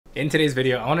In today's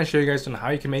video, I want to show you guys on how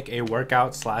you can make a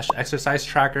workout slash exercise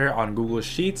tracker on Google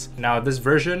Sheets. Now this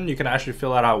version, you can actually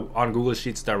fill it out on Google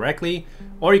Sheets directly,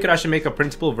 or you can actually make a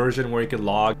printable version where you can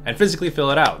log and physically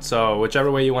fill it out. So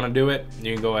whichever way you want to do it,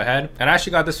 you can go ahead. And I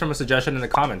actually got this from a suggestion in the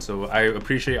comments, so I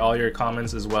appreciate all your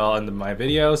comments as well in my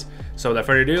videos. So without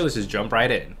further ado, let's just jump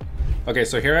right in. Okay,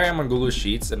 so here I am on Google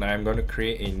Sheets and I'm going to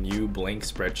create a new blank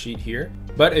spreadsheet here.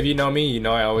 But if you know me, you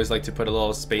know I always like to put a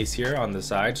little space here on the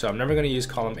side. So I'm never going to use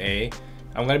column A.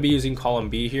 I'm going to be using column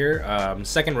B here,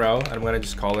 second row, and I'm going to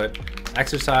just call it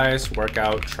exercise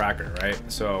workout tracker, right?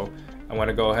 So I'm going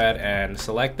to go ahead and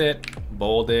select it,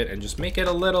 bold it, and just make it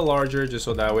a little larger just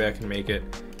so that way I can make it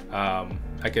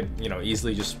I could,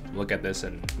 easily just look at this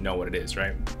and know what it is,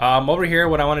 right? Over here,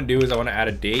 what I want to do is I want to add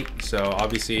a date. So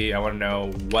obviously I want to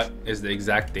know what is the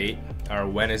exact date, or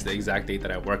when is the exact date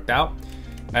that I worked out.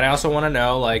 And I also want to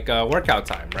know like workout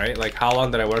time, right? Like how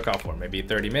long did I work out for? Maybe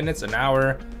 30 minutes, an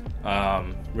hour,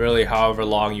 really however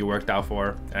long you worked out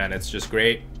for. And it's just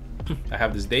great. I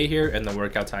have this day here and the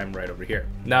workout time right over here.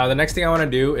 Now the next thing I want to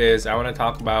do is I want to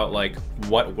talk about like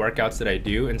what workouts did I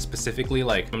do, and specifically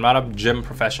like I'm not a gym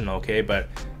professional, okay, but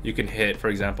you can hit, for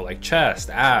example, like chest,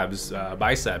 abs,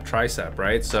 bicep, tricep,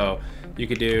 right? So you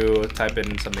could type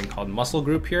in something called muscle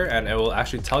group here and it will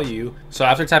actually tell you. So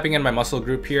after typing in my muscle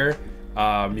group here,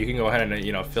 you can go ahead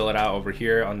and fill it out over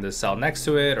here on the cell next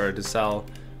to it or the cell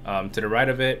to the right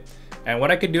of it. And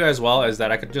what I could do as well is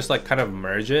that I could just like kind of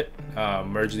merge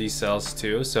these cells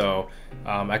too. So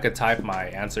I could type my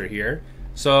answer here.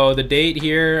 So the date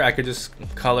here, I could just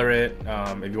color it.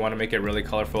 If you want to make it really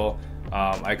colorful,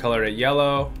 I color it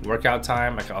yellow. Workout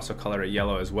time, I can also color it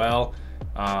yellow as well.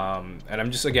 And I'm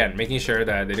just, again, making sure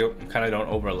that they don't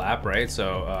overlap, right?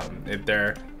 So if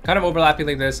they're kind of overlapping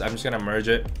like this, I'm just gonna merge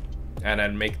it and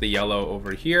then make the yellow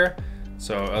over here.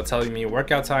 So it'll tell me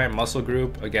workout time, muscle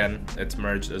group, again, it's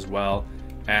merged as well.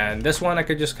 And this one, I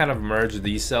could just kind of merge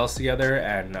these cells together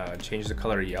and change the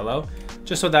color to yellow,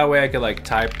 just so that way I could like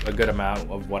type a good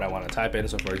amount of what I want to type in.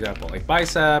 So for example, like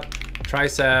bicep,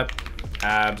 tricep,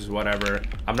 abs, whatever.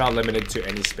 I'm not limited to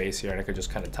any space here and I could just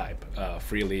kind of type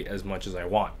freely as much as I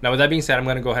want. Now with that being said, I'm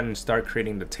going to go ahead and start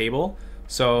creating the table.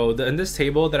 So in this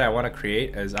table that I want to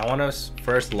create is I want to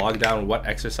first log down what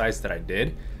exercise that I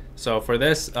did. So for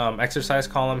this exercise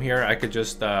column here, I could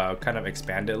just kind of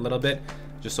expand it a little bit,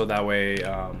 just so that way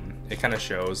it kind of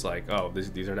shows like, oh,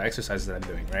 these are the exercises that I'm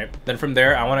doing, right? Then from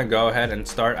there, I want to go ahead and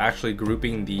start actually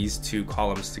grouping these two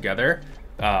columns together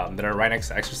that are right next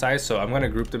to exercise. So I'm going to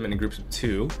group them in groups of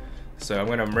 2. So I'm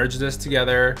going to merge this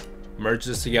together. I'm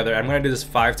going to do this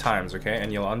 5 times, okay?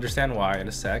 And you'll understand why in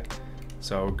a sec.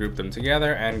 So group them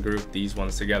together and group these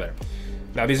ones together.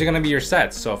 Now these are going to be your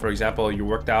sets. So for example, you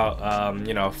worked out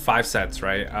 5 sets,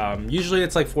 right? Usually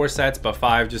it's like 4 sets, but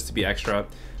 5 just to be extra.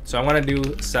 So I'm going to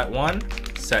do set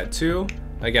 1, set 2.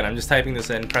 Again, I'm just typing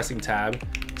this in, pressing tab,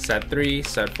 set 3,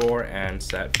 set 4, and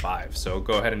set 5. So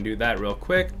go ahead and do that real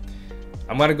quick.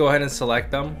 I'm going to go ahead and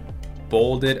select them,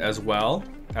 bold it as well.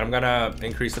 And I'm going to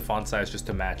increase the font size just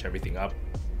to match everything up.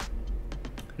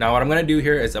 Now what I'm going to do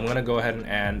here is I'm going to go ahead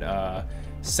and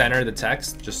center the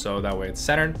text just so that way it's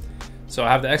centered. So I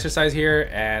have the exercise here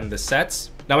and the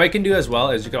sets. Now what you can do as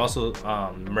well is you can also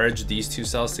merge these 2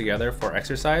 cells together for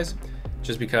exercise,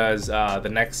 just because the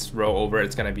next row over,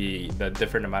 it's gonna be the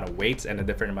different amount of weights and the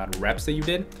different amount of reps that you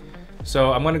did.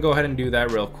 So I'm gonna go ahead and do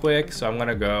that real quick. So I'm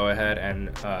gonna go ahead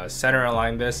and center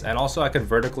align this, and also I could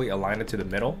vertically align it to the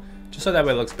middle, just so that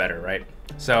way it looks better, right?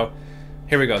 So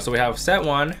here we go. So we have set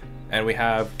 1 and we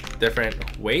have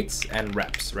different weights and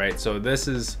reps, right? So this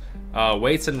is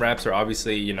weights and reps are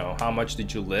obviously, how much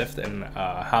did you lift and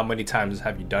how many times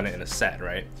have you done it in a set,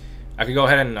 right? I could go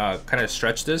ahead and kind of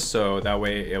stretch this so that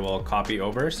way it will copy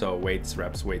over. So weights,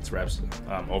 reps,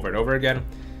 over and over again.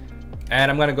 And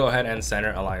I'm gonna go ahead and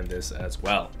center align this as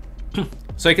well.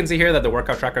 So you can see here that the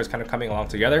workout tracker is kind of coming along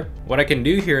together. What I can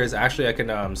do here is actually I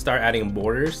can start adding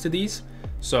borders to these.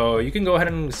 So you can go ahead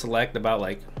and select about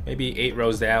like maybe 8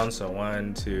 rows down. So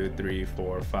 1, 2, 3,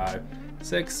 4, 5,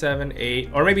 6, 7, 8,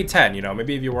 or maybe 10.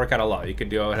 Maybe if you work out a lot, you could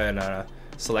go ahead and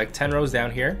select 10 rows down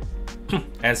here.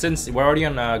 And since we're already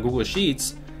on Google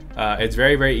Sheets, it's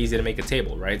very, very easy to make a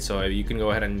table, right? So you can go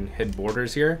ahead and hit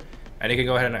borders here, and you can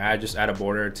go ahead and just add a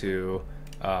border to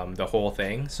the whole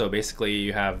thing. So basically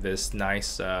you have this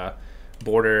nice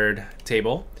bordered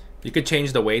table. You could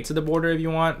change the weights of the border if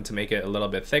you want to make it a little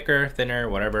bit thicker, thinner,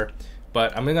 whatever.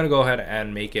 But I'm gonna go ahead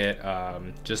and make it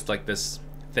just like this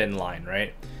thin line,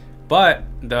 right? But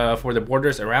for the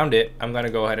borders around it, I'm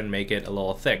gonna go ahead and make it a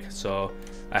little thick. So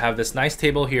I have this nice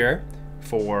table here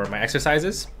for my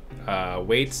exercises,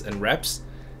 weights and reps.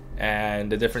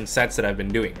 and the different sets that I've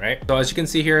been doing, right? So as you can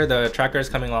see here, the tracker is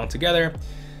coming along together.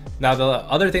 Now the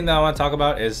other thing that I want to talk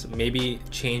about is maybe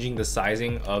changing the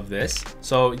sizing of this.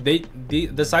 So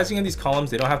the sizing of these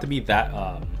columns, they don't have to be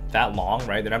that long,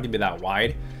 right? They don't have to be that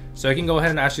wide. So I can go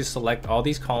ahead and actually select all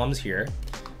these columns here.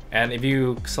 And if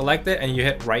you select it and you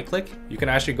hit right click, you can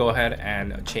actually go ahead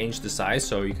and change the size.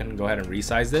 So you can go ahead and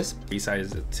resize this,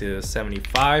 resize it to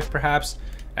 75 perhaps.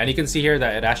 And you can see here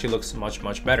that it actually looks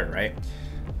much better, right?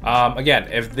 Again,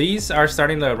 if these are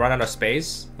starting to run out of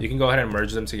space, you can go ahead and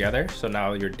merge them together. So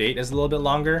now your date is a little bit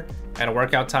longer and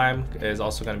workout time is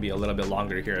also going to be a little bit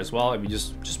longer here as well if you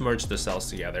just merge the cells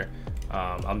together.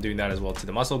 I'm doing that as well to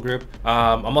the muscle group.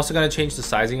 I'm also going to change the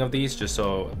sizing of these just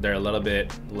so they're a little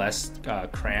bit less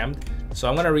crammed. So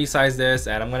I'm going to resize this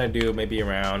and I'm going to do maybe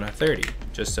around 30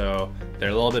 just so they're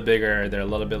a little bit bigger. They're a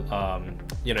little bit,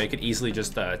 you know, you could easily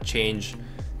just change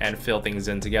and fill things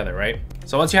in together, right?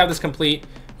 So once you have this complete,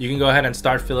 you can go ahead and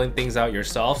start filling things out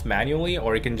yourself manually,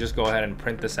 or you can just go ahead and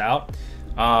print this out.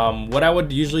 What I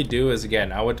would usually do is,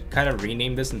 again, I would kind of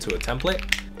rename this into a template.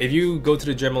 If you go to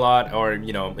the gym a lot, or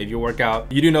you know, if you work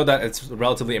out, you do know that it's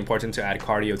relatively important to add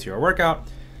cardio to your workout.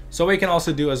 So what you can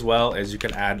also do as well is you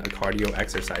can add a cardio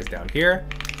exercise down here.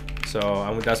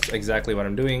 So that's exactly what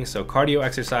I'm doing. So cardio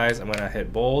exercise, I'm gonna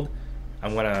hit bold.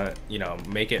 I'm gonna, you know,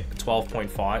 make it 12-point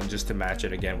font just to match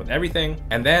it again with everything.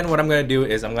 And then what I'm gonna do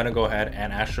is I'm gonna go ahead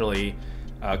and actually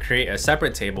create a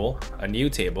separate table, a new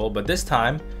table, but this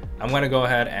time I'm gonna go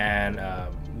ahead and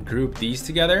group these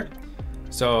together.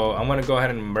 So I'm gonna go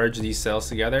ahead and merge these cells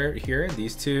together here,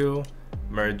 these two,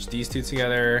 merge these two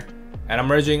together, and I'm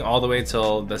merging all the way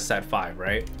till the set 5,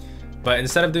 right? But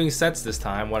instead of doing sets this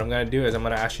time, what I'm gonna do is I'm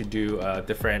gonna actually do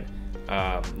different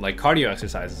like cardio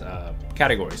exercise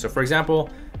categories. So for example,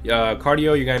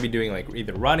 cardio, you're gonna be doing like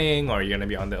either running or you're gonna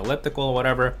be on the elliptical or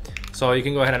whatever. So you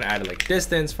can go ahead and add like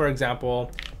distance, for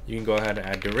example. You can go ahead and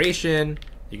add duration.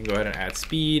 You can go ahead and add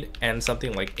speed and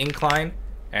something like incline,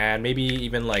 and maybe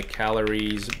even like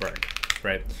calories burned,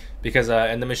 right? Because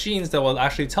in the machines, that will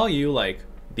actually tell you like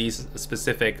these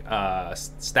specific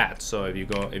stats. So if you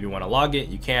want to log it,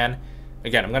 you can.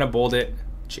 Again, I'm gonna bold it,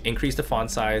 increase the font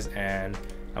size, and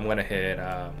I'm gonna hit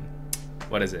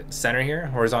what is it, center here,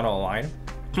 horizontal align.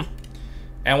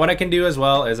 And what I can do as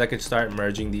well is I could start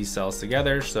merging these cells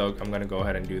together. So I'm gonna go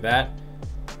ahead and do that.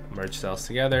 Merge cells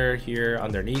together here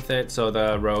underneath it, so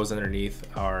the rows underneath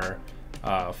are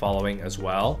following as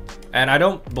well. And I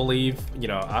don't believe, you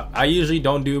know, I usually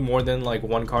don't do more than like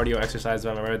one cardio exercise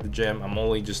when I'm at the gym. I'm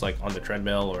only just like on the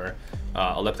treadmill or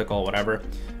elliptical, whatever.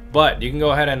 But you can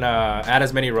go ahead and add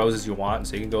as many rows as you want.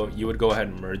 So you would go ahead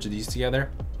and merge these together.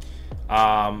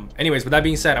 Anyways, with that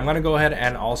being said, I'm gonna go ahead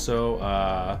and also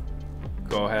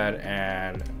go ahead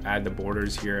and add the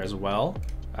borders here as well.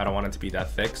 I don't want it to be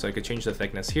that thick, so I could change the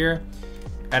thickness here.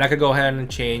 And I could go ahead and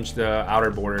change the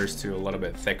outer borders to a little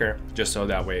bit thicker, just so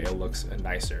that way it looks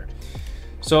nicer.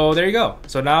 So there you go.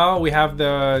 So now we have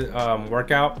the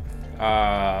workout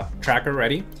tracker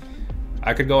ready.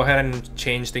 I could go ahead and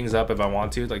change things up if I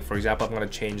want to. Like for example, I'm gonna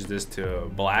change this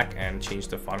to black and change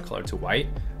the font color to white,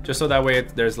 just so that way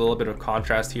there's a little bit of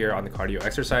contrast here on the cardio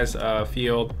exercise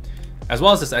field. As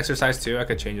well as this exercise too, I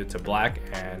could change it to black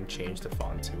and change the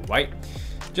font to white.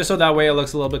 Just so that way it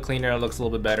looks a little bit cleaner, it looks a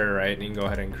little bit better, right? And you can go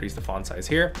ahead and increase the font size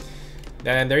here.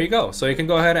 And there you go. So you can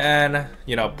go ahead and,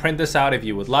 you know, print this out if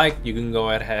you would like. You can go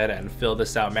ahead and fill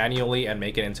this out manually and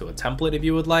make it into a template if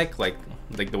you would like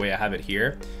the way I have it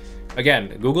here.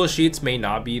 Again, Google Sheets may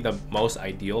not be the most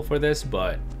ideal for this,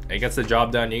 but it gets the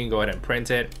job done. You can go ahead and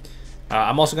print it.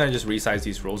 I'm also gonna just resize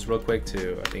these rows real quick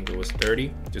to, I think it was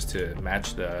 30, just to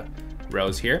match the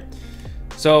rows here.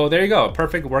 So there you go,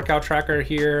 perfect workout tracker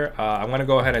here. I'm gonna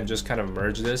go ahead and just kind of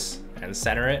merge this and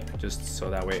center it, just so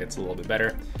that way it's a little bit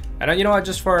better. And you know what,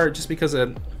 just because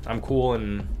I'm cool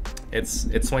and it's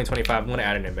 2025, I'm gonna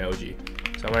add an emoji.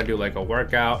 So I'm gonna do like a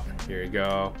workout, here you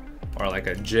go, or like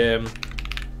a gym.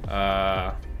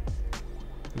 There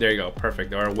you go,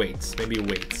 perfect. Or weights, maybe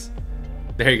weights.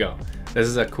 There you go. This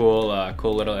is a cool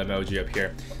cool little emoji up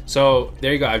here. So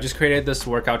there you go, I've just created this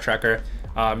workout tracker.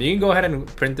 You can go ahead and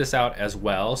print this out as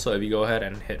well. So if you go ahead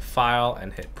and hit file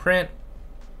and hit print,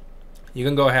 you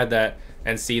can go ahead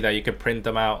and see that you could print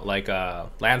them out like a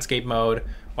landscape mode,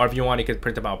 or if you want, you could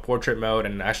print them out portrait mode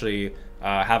and actually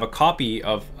have a copy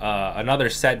of another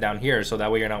set down here, so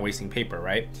that way you're not wasting paper,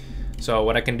 right? So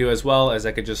what I can do as well is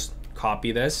I could just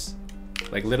copy this,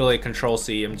 like literally Control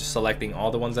C. I'm just selecting all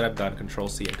the ones that I've done, Control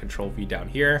C and Control V down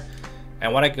here.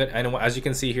 And as you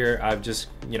can see here, I've just,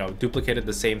 you know, duplicated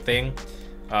the same thing,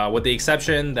 with the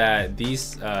exception that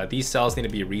these cells need to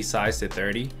be resized to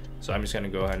 30. So I'm just gonna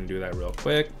go ahead and do that real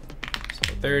quick.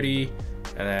 30,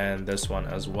 and then this one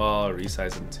as well,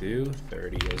 resize them to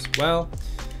 30 as well.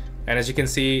 And as you can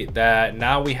see that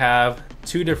now we have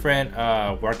two different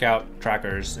workout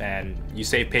trackers, and you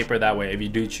save paper that way if you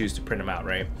do choose to print them out,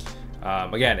 right?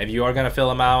 Again, if you are gonna fill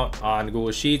them out on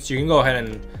Google Sheets, you can go ahead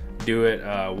and do it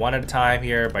one at a time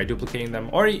here by duplicating them,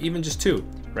 or even just two,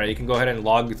 right? You can go ahead and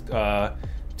log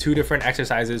two different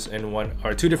exercises in one,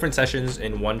 or two different sessions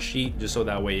in one sheet, just so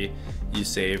that way you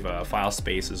save file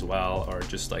space as well, or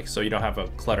just like so you don't have a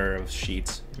clutter of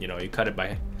sheets. You know, you cut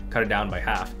it down by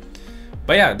half.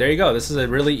 But yeah, there you go. This is a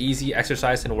really easy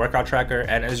exercise and workout tracker.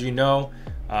 And as you know,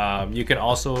 you can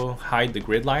also hide the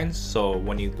grid lines. So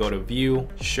when you go to view,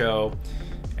 show,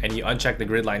 and you uncheck the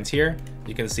grid lines here,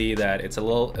 you can see that it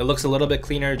looks a little bit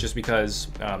cleaner just because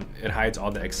it hides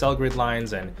all the Excel grid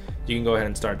lines, and you can go ahead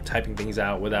and start typing things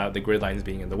out without the grid lines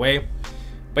being in the way.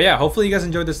 But yeah, hopefully you guys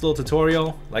enjoyed this little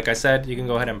tutorial. Like I said, you can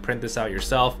go ahead and print this out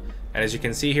yourself. And as you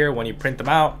can see here, when you print them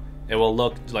out, it will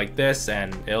look like this,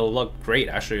 and it'll look great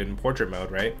actually in portrait mode,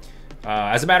 right?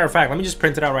 As a matter of fact, let me just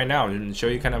print it out right now and show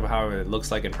you kind of how it looks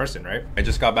like in person, right? I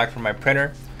just got back from my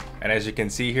printer, and as you can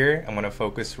see here, I'm gonna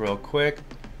focus real quick.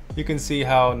 You can see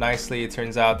how nicely it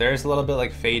turns out. There's a little bit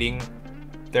like fading.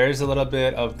 There's a little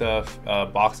bit of the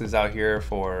boxes out here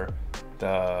for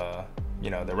the, you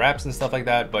know, the reps and stuff like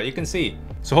that, but you can see.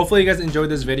 So hopefully you guys enjoyed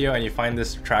this video and you find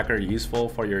this tracker useful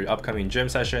for your upcoming gym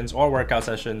sessions or workout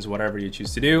sessions, whatever you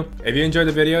choose to do. If you enjoyed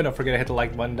the video, don't forget to hit the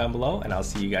like button down below, and I'll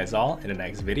see you guys all in the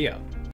next video.